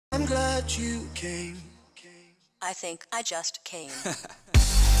I'm glad you came. I think I just came.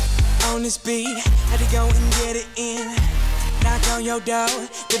 On this beat, had to go and get it in. Knock on your door,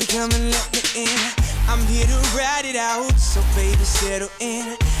 baby, come and let me in. I'm here to ride it out, so baby, settle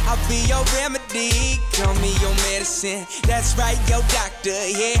in. I'll be your remedy, call me your medicine. That's right, your doctor,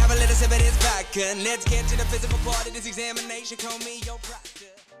 yeah, have a little sip of this vodka. Let's get to the physical part of this examination, call me your proctor.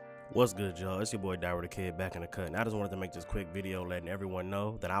 What's good, y'all? It's your boy Diary the Kid back in the cut, and I just wanted to make this quick video letting everyone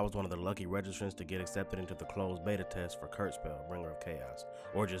know that I was one of the lucky registrants to get accepted into the closed beta test for Kurtzpel, Bringer of Chaos,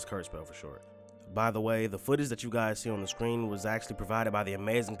 or just Kurtzpel for short. By the way, the footage that you guys see on the screen was actually provided by the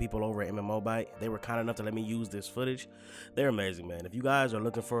amazing people over at MMObyte. They were kind enough to let me use this footage. They're amazing, man. If you guys are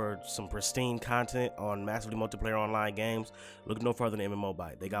looking for some pristine content on massively multiplayer online games, look no further than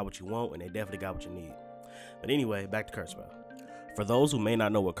MMObyte. They got what you want, and they definitely got what you need. But anyway, back to Kurtzpel. For those who may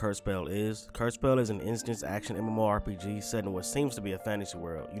not know what Kurtzpel is an instance action MMORPG set in what seems to be a fantasy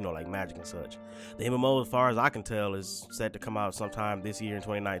world, you know, like magic and such. The MMO, as far as I can tell, is set to come out sometime this year in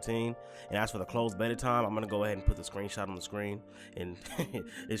 2019. And as for the closed beta time, I'm going to go ahead and put the screenshot on the screen. And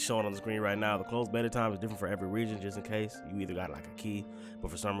it's showing on the screen right now. The closed beta time is different for every region, just in case you either got like a key,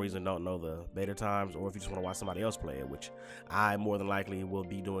 but for some reason don't know the beta times, or if you just want to watch somebody else play it, which I more than likely will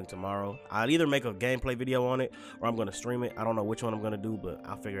be doing tomorrow. I'll either make a gameplay video on it, or I'm going to stream it. I don't know which one I'm gonna do, but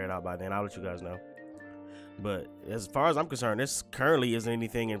I'll figure it out by then. I'll let you guys know. But as far as I'm concerned, this currently isn't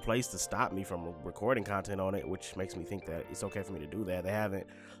anything in place to stop me from recording content on it, which makes me think that it's okay for me to do that. They haven't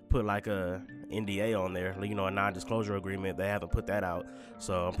put like a NDA on there, you know, a non-disclosure agreement. They haven't put that out,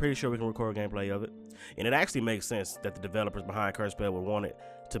 so I'm pretty sure we can record gameplay of it. And it actually makes sense that the developers behind Kurtzpel would want it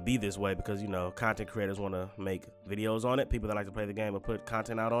to be this way, because, you know, content creators want to make videos on it. People that like to play the game will put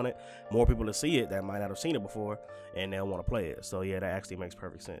content out on it. More people to see it that might not have seen it before, and they'll want to play it. So yeah, that actually makes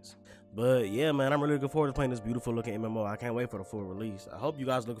perfect sense. But yeah, man, I'm really looking forward to playing this beautiful looking MMO. I can't wait for the full release. I hope you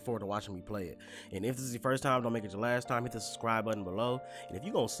guys are looking forward to watching me play it. And if this is your first time, don't make it your last time. Hit the subscribe button below. And if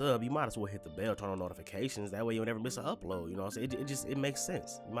you're gonna sub, you might as well hit the bell, turn on notifications. That way you'll never miss an upload. You know what I'm saying? It makes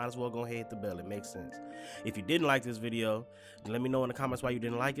sense. You might as well go ahead and hit the bell. It makes sense. If you didn't like this video, let me know in the comments why you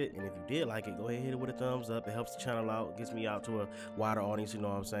didn't like it. And if you did like it, go ahead and hit it with a thumbs up. It helps the channel out, gets me out to a wider audience, you know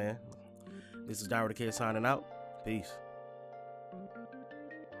what I'm saying? This is Diary the Kid signing out. Peace.